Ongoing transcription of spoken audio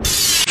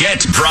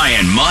Get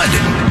Brian Mudd.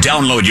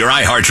 Download your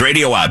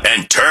iHeartRadio app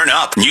and turn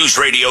up News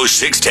Radio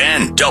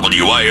 610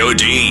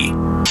 WIOD.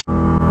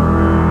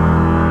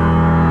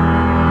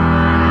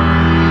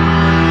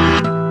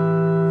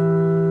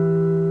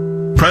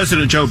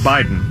 President Joe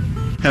Biden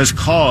has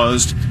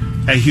caused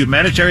a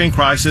humanitarian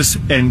crisis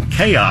and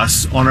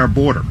chaos on our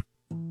border.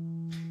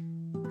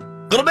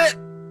 Little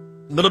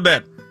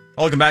bit.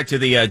 Welcome back to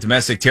the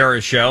Domestic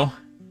Terrorist Show.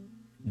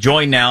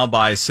 Joined now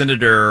by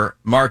Senator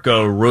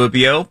Marco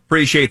Rubio.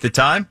 Appreciate the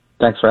time.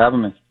 Thanks for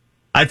having me.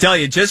 I tell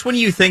you, just when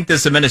you think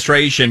this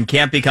administration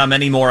can't become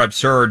any more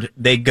absurd,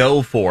 they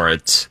go for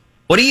it.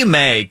 What do you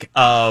make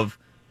of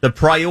the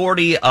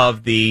priority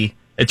of the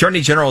Attorney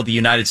General of the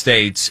United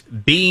States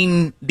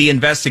being the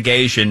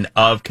investigation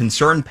of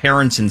concerned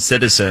parents and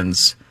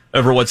citizens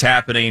over what's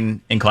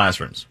happening in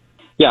classrooms?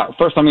 Yeah,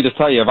 first let me just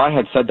tell you, if I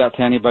had said that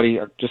to anybody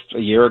just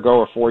a year ago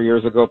or 4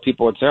 years ago,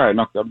 people would say, all right,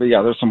 no,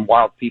 yeah, there's some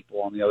wild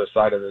people on the other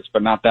side of this,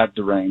 but not that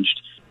deranged.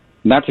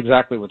 And that's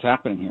exactly what's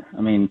happening here.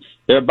 I mean,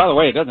 by the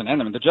way, it doesn't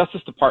end. I mean, the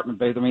Justice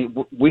Department,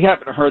 we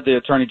haven't heard the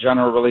Attorney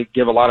General really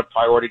give a lot of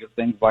priority to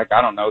things like,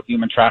 I don't know,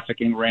 human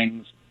trafficking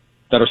rings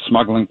that are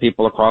smuggling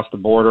people across the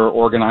border,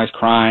 organized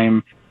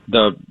crime,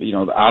 the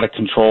out of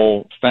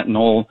control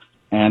fentanyl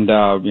and,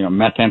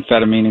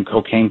 methamphetamine and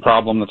cocaine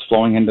problem that's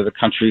flowing into the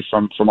country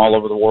from all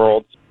over the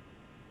world.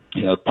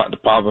 The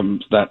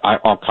problems that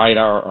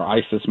Al-Qaeda or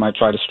ISIS might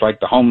try to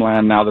strike the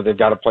homeland now that they've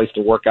got a place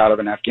to work out of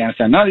in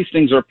Afghanistan. None of these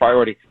things are a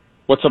priority.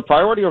 What's a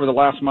priority over the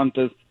last month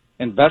is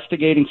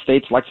investigating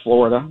states like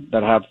Florida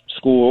that have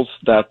schools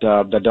that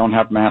don't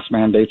have mask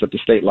mandates at the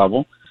state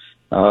level,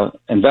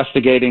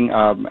 investigating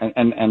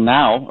and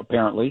now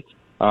apparently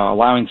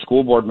allowing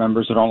school board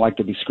members who don't like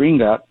to be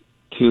screamed at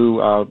to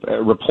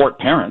report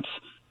parents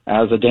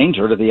as a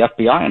danger to the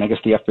FBI. And I guess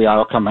the FBI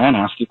will come in and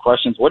ask you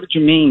questions. What did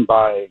you mean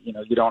by,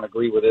 you don't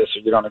agree with this or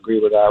you don't agree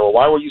with that? Or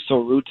why were you so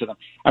rude to them?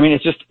 I mean,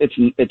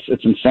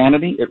 it's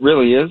insanity. It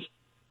really is.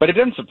 But it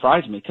didn't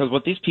surprise me because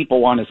what these people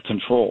want is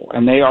control,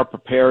 and they are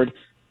prepared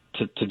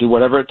to do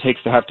whatever it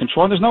takes to have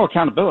control. And there's no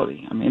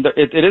accountability. I mean,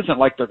 it isn't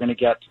like they're going to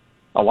get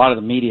a lot of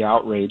the media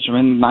outrage. I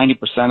mean,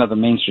 90% of the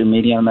mainstream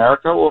media in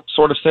America will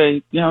sort of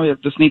say,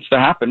 this needs to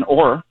happen,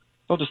 or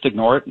they'll just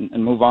ignore it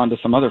and move on to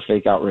some other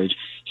fake outrage.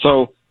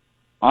 So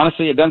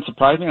honestly, it doesn't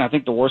surprise me, and I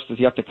think the worst is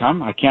yet to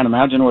come. I can't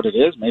imagine what it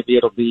is. Maybe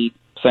it'll be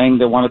saying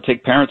they want to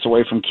take parents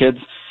away from kids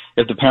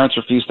if the parents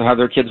refuse to have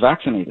their kids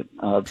vaccinated,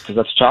 because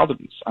that's child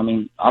abuse. I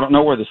mean, I don't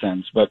know where this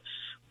ends, but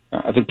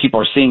I think people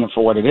are seeing it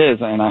for what it is,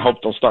 and I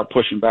hope they'll start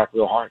pushing back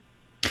real hard.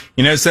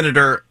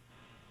 Senator,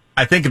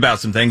 I think about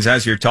some things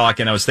as you're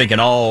talking. I was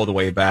thinking all the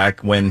way back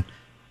when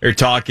they're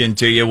talking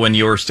to you when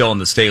you were still in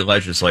the state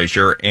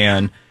legislature,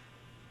 and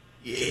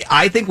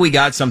I think we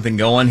got something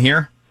going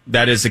here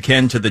that is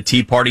akin to the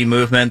Tea Party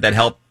movement that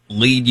helped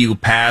lead you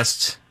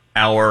past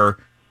our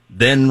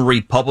then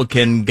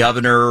Republican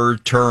governor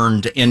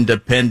turned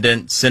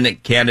independent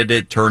Senate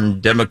candidate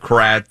turned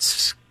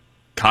Democrats,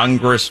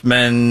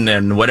 congressman,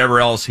 and whatever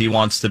else he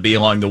wants to be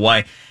along the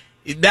way.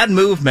 That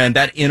movement,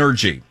 that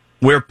energy,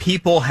 where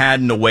people had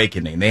an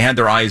awakening, they had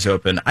their eyes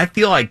open. I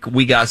feel like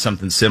we got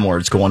something similar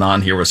that's going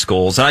on here with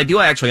schools. And I do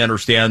actually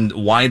understand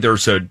why they're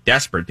so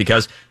desperate,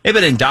 because they've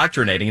been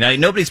indoctrinating. Now,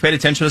 nobody's paid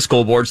attention to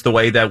school boards the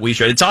way that we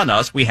should. It's on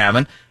us. We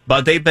haven't.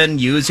 But they've been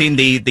using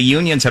the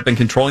unions have been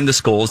controlling the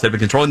schools. They've been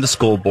controlling the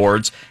school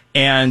boards.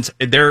 And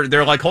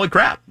they're like, holy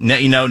crap.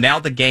 Now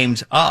the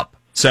game's up.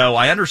 So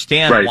I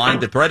understand why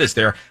the threat is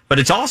there. But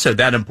it's also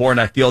that important,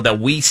 I feel, that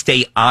we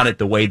stay on it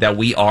the way that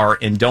we are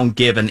and don't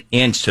give an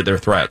inch to their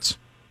threats.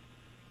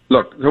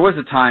 Look, there was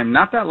a time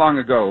not that long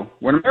ago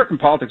when American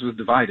politics was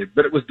divided,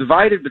 but it was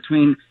divided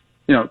between,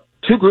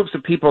 two groups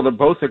of people that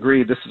both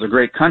agreed this is a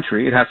great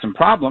country. It has some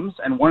problems,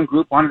 and one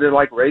group wanted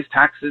to raise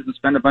taxes and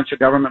spend a bunch of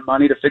government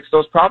money to fix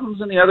those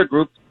problems, and the other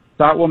group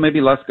thought, well, maybe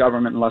less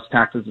government and less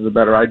taxes is a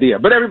better idea.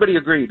 But everybody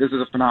agreed this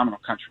is a phenomenal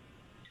country.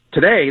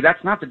 Today,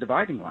 that's not the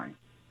dividing line.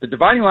 The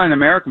dividing line in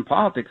American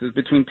politics is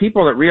between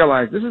people that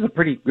realize this is a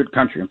pretty good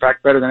country, in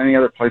fact, better than any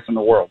other place in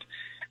the world,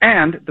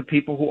 and the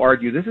people who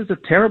argue this is a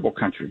terrible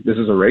country. This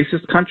is a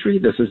racist country.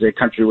 This is a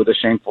country with a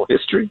shameful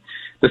history.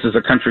 This is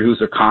a country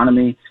whose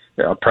economy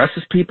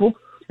oppresses people.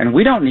 And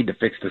we don't need to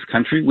fix this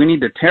country. We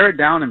need to tear it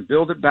down and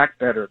build it back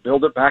better,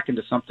 build it back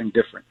into something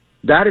different.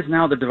 That is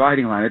now the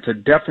dividing line. It's a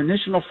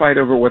definitional fight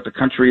over what the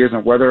country is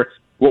and whether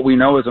what we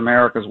know as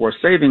America is worth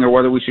saving or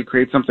whether we should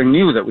create something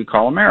new that we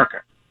call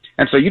America.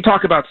 And so you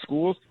talk about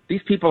schools.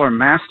 These people are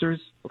masters.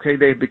 Okay,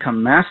 they've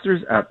become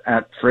masters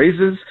at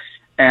phrases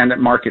and at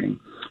marketing.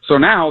 So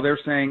now they're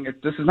saying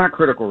this is not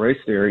critical race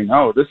theory.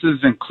 No, this is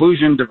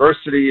inclusion,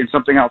 diversity, and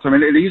something else. I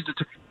mean, they used it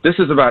this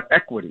is about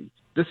equity.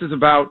 This is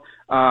about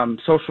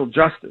social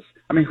justice.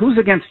 I mean, who's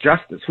against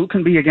justice? Who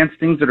can be against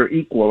things that are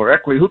equal or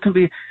equity? Who can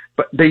be?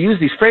 But they use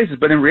these phrases.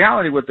 But in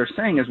reality, what they're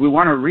saying is we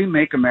want to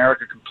remake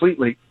America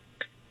completely.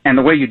 And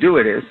the way you do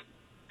it is,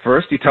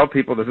 first, you tell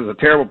people this is a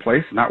terrible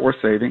place, not worth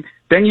saving.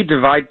 Then you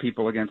divide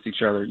people against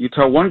each other. You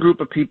tell one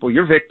group of people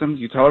you're victims.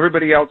 You tell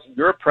everybody else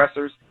you're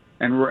oppressors.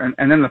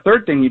 And then the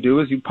third thing you do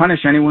is you punish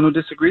anyone who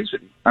disagrees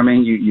with you. I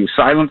mean, you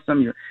silence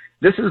them.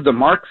 This is the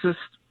Marxist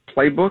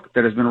playbook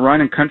that has been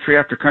run in country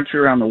after country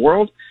around the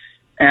world.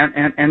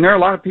 And there are a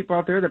lot of people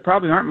out there that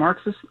probably aren't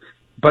Marxists,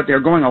 but they're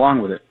going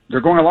along with it.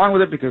 They're going along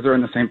with it because they're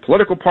in the same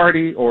political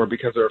party or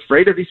because they're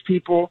afraid of these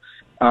people,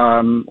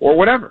 or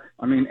whatever.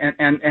 I mean,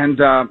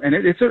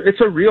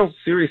 it's a real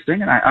serious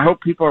thing. And I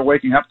hope people are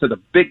waking up to the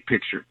big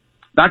picture,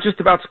 not just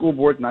about school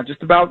boards, not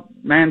just about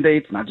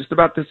mandates, not just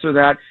about this or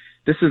that.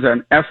 This is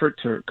an effort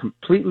to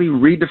completely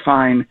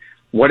redefine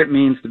what it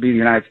means to be the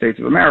United States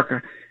of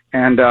America.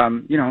 And,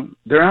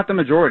 they're not the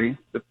majority.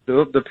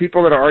 The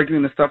people that are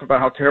arguing this stuff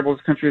about how terrible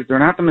this country is, they're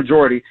not the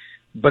majority,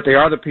 but they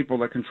are the people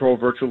that control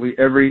virtually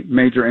every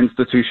major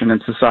institution in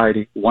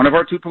society. One of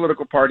our two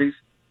political parties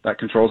that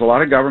controls a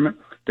lot of government.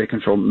 They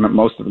control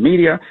most of the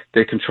media.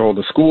 They control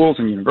the schools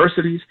and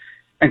universities.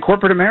 And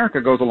corporate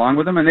America goes along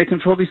with them, and they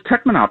control these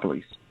tech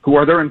monopolies, who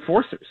are their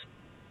enforcers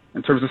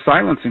in terms of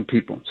silencing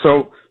people.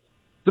 So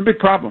it's a big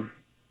problem.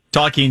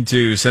 Talking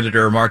to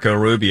Senator Marco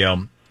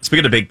Rubio,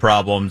 speaking of big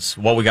problems,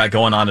 what we got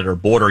going on at our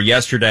border.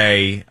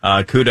 Yesterday,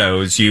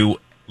 kudos, you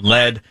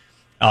led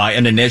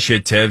an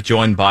initiative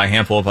joined by a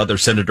handful of other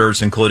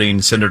senators,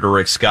 including Senator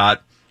Rick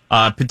Scott,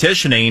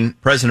 petitioning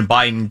President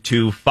Biden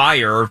to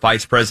fire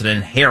Vice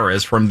President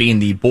Harris from being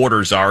the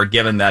border czar,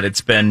 given that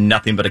it's been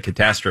nothing but a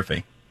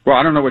catastrophe. Well,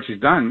 I don't know what she's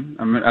done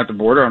at the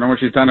border. I don't know what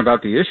she's done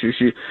about the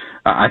issue.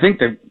 I think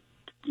they're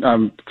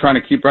trying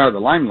to keep her out of the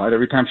limelight.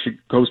 Every time she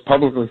goes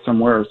publicly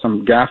somewhere or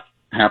some gaffe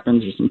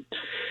happens or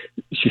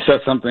she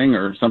says something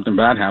or something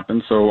bad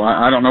happens. So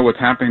I don't know what's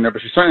happening there,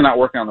 but she's certainly not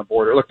working on the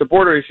border. Look, the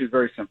border issue is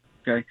very simple,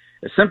 okay?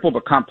 It's simple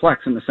but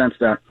complex in the sense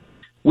that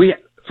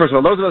first of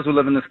all, those of us who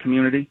live in this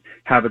community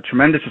have a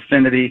tremendous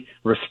affinity,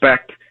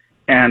 respect,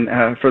 and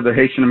for the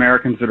Haitian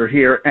Americans that are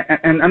here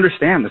and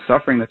understand the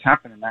suffering that's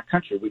happened in that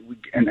country.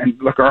 And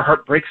look, our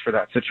heart breaks for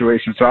that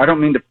situation. So I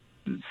don't mean to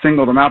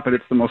single them out, but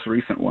it's the most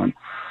recent one.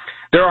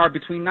 There are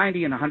between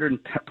 90 and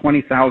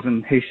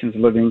 120,000 Haitians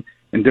living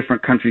in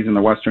different countries in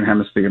the Western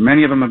Hemisphere.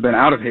 Many of them have been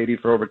out of Haiti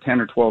for over 10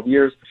 or 12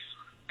 years,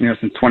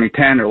 since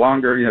 2010 or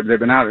longer. They've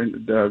been out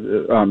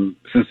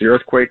since the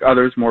earthquake,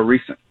 others more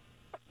recent.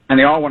 And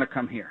they all want to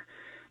come here.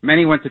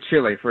 Many went to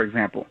Chile, for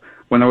example,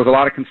 when there was a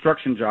lot of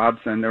construction jobs,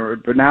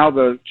 but now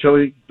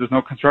Chile, there's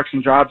no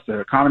construction jobs, the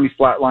economy's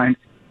flatlined,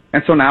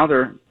 and so now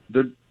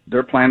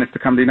their plan is to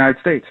come to the United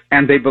States.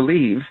 And they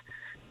believe,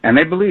 and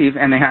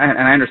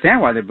I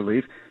understand why they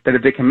believe, that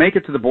if they can make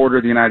it to the border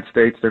of the United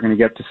States, they're going to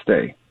get to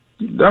stay.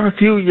 There are a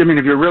few,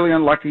 if you're really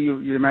unlucky,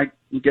 you might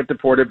get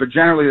deported, but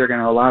generally they're going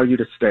to allow you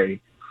to stay.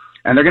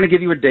 And they're going to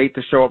give you a date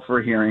to show up for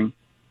a hearing,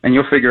 and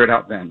you'll figure it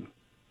out then.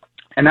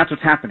 And that's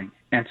what's happening.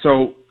 And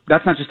so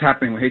that's not just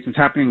happening with Haitians, it's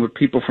happening with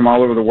people from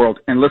all over the world.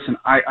 And listen,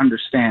 I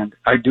understand.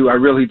 I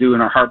really do,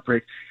 in our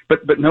heartbreak.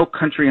 But no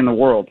country in the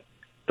world.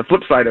 The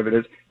flip side of it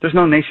is there's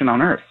no nation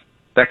on earth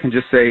that can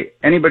just say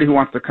anybody who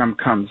wants to come,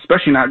 comes.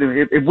 Especially not,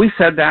 if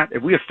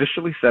we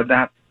officially said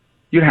that,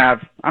 you'd have,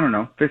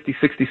 50,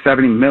 60,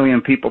 70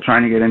 million people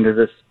trying to get into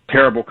this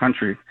terrible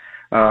country,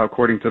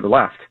 according to the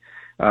left,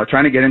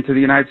 trying to get into the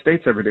United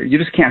States every day. You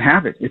just can't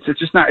have it.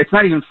 It's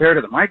not even fair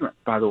to the migrant,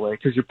 by the way,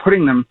 because you're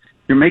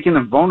making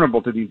them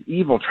vulnerable to these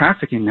evil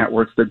trafficking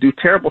networks that do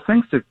terrible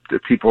things to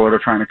people that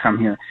are trying to come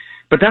here.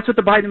 But that's what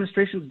the Biden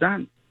administration's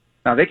done.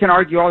 Now, they can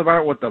argue all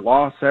about what the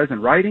law says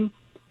in writing.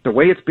 The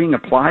way it's being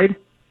applied,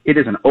 it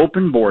is an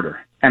open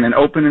border and an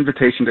open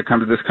invitation to come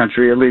to this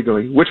country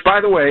illegally, which,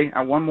 by the way,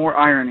 one more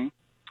irony,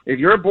 if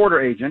you're a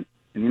border agent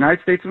in the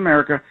United States of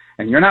America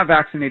and you're not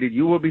vaccinated,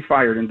 you will be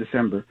fired in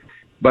December.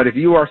 But if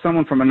you are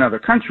someone from another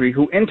country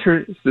who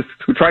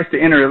tries to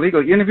enter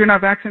illegally, even if you're not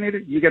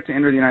vaccinated, you get to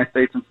enter the United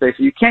States and stay.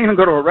 So you can't even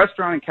go to a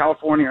restaurant in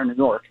California or New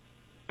York,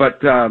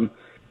 but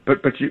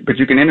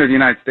you can enter the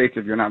United States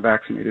if you're not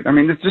vaccinated. I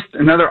mean, it's just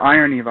another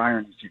irony of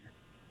ironies here.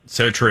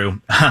 So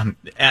true.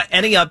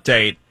 Any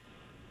update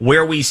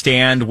where we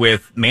stand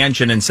with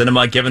Manchin and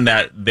Sinema, given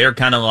that they're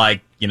kind of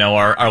like,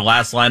 our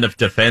last line of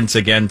defense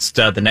against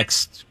the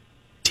next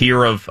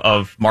tier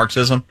of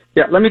Marxism?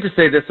 Yeah, let me just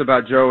say this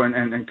about Joe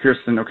and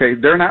Kirsten, okay?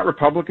 They're not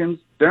Republicans.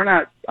 They're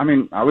not,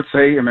 I would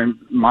say,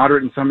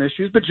 moderate in some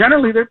issues, but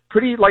generally they're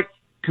pretty,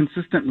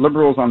 consistent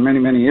liberals on many,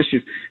 many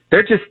issues.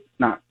 They're just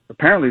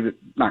apparently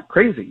not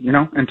crazy,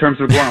 in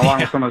terms of going along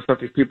with some of the stuff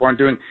these people aren't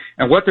doing.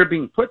 And what they're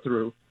being put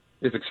through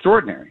is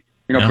extraordinary.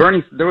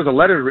 Bernie, there was a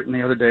letter written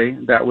the other day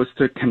that was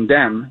to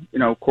condemn,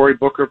 Cory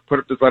Booker put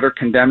up this letter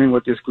condemning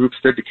what this group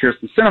did to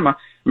Kirsten Sinema,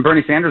 and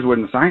Bernie Sanders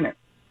wouldn't sign it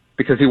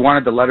because he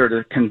wanted the letter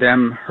to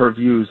condemn her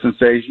views and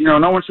say,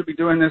 no one should be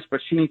doing this, but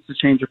she needs to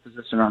change her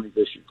position on these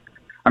issues.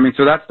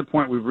 So that's the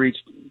point we've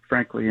reached,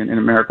 frankly, in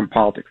American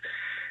politics.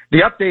 The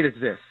update is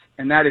this,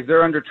 and that is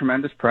they're under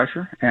tremendous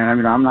pressure,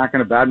 and I'm not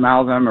going to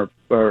badmouth them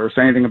or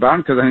say anything about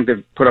them because I think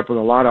they've put up with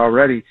a lot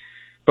already.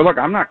 But look,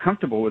 I'm not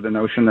comfortable with the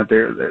notion that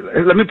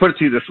let me put it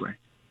to you this way.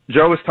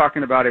 Joe is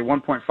talking about a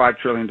 $1.5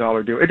 trillion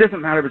deal. It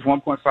doesn't matter if it's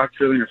 $1.5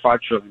 trillion or $5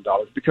 trillion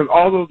because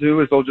all they'll do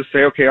is they'll just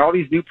say, okay, all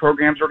these new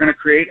programs we're going to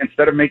create,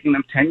 instead of making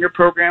them 10-year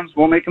programs,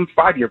 we'll make them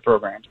 5-year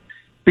programs.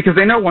 because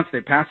they know once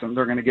they pass them,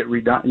 they're going to get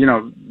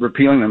redone.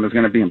 Repealing them is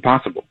going to be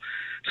impossible.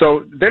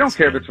 So they don't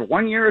care if it's for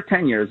 1 year or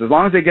 10 years, as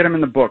long as they get them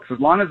in the books, as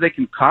long as they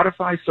can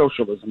codify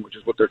socialism, which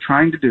is what they're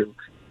trying to do,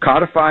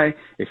 codify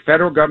a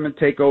federal government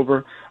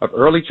takeover of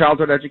early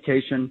childhood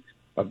education,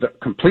 of the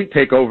complete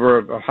takeover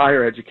of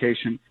higher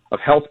education, of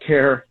health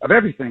care, of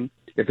everything.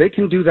 If they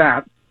can do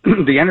that,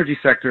 the energy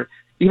sector,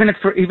 even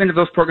if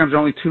those programs are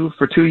only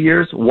for 2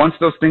 years, once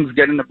those things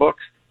get in the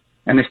books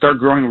and they start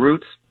growing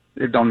roots,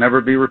 they'll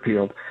never be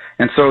repealed.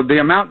 And so the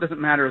amount doesn't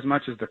matter as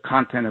much as the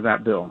content of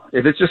that bill.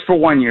 If it's just for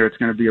 1 year, it's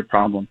going to be a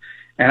problem.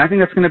 And I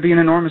think that's going to be an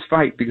enormous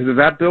fight, because if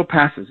that bill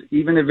passes,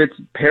 even if it's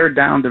pared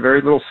down to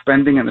very little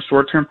spending in the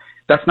short term,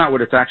 that's not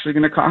what it's actually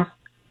going to cost.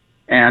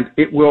 And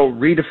it will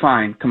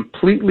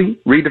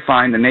completely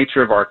redefine the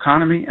nature of our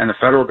economy and the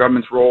federal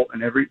government's role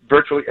in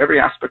virtually every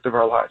aspect of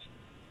our lives.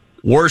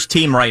 Worst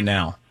team right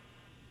now,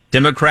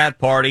 Democrat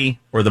Party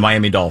or the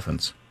Miami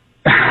Dolphins?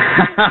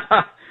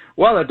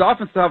 Well, the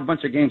Dolphins still have a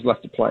bunch of games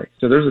left to play,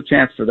 so there's a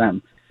chance for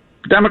them.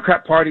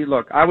 Democrat Party,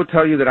 look, I would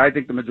tell you that I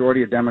think the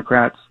majority of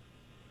Democrats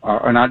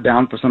are not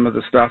down for some of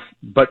the stuff,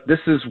 but this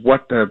is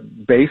what the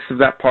base of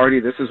that party,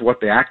 this is what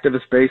the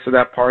activist base of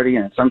that party,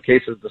 and in some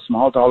cases the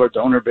small dollar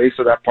donor base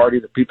of that party,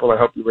 the people that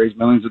help you raise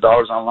millions of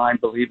dollars online,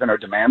 believe in, are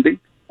demanding.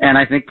 And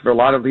I think for a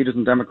lot of leaders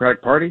in the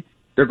Democratic Party,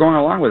 they're going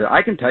along with it.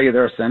 I can tell you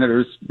there are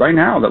senators right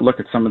now that look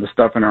at some of the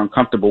stuff and are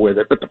uncomfortable with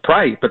it, but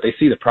they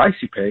see the price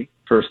you pay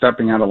for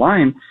stepping out of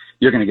line.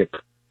 You're going to get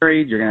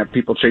married, you're going to have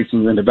people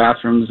chasing you into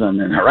bathrooms and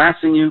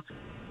harassing you.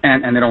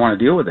 And they don't want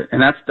to deal with it.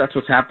 And that's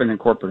what's happened in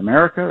corporate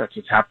America. That's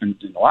what's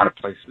happened in a lot of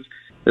places.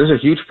 There's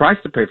a huge price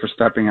to pay for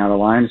stepping out of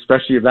line,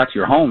 especially if that's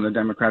your home, the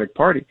Democratic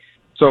Party.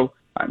 So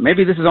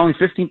maybe this is only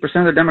 15%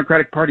 of the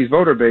Democratic Party's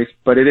voter base,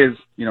 but it is,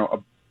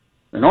 an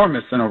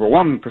enormous and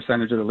overwhelming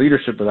percentage of the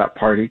leadership of that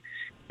party.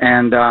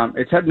 And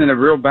it's heading in a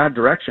real bad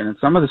direction. And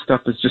some of the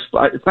stuff is just,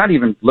 it's not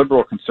even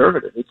liberal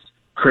conservative. It's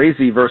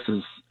crazy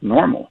versus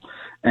normal.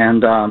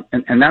 And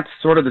that's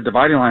sort of the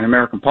dividing line in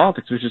American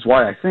politics, which is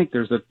why I think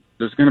there's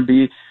going to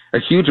be a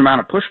huge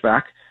amount of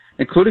pushback,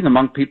 including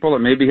among people that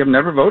maybe have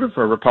never voted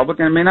for a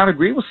Republican and may not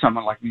agree with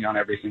someone like me on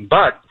everything,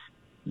 but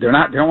they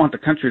don't want the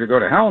country to go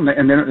to hell, and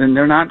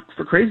they're not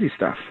for crazy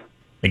stuff.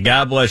 Hey,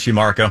 God bless you,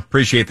 Marco.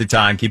 Appreciate the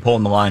time. Keep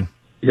holding the line.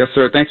 Yes,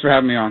 sir. Thanks for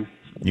having me on.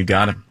 You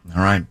got it.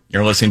 All right.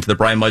 You're listening to the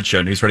Brian Mudd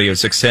Show, News Radio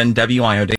 610 WIOD.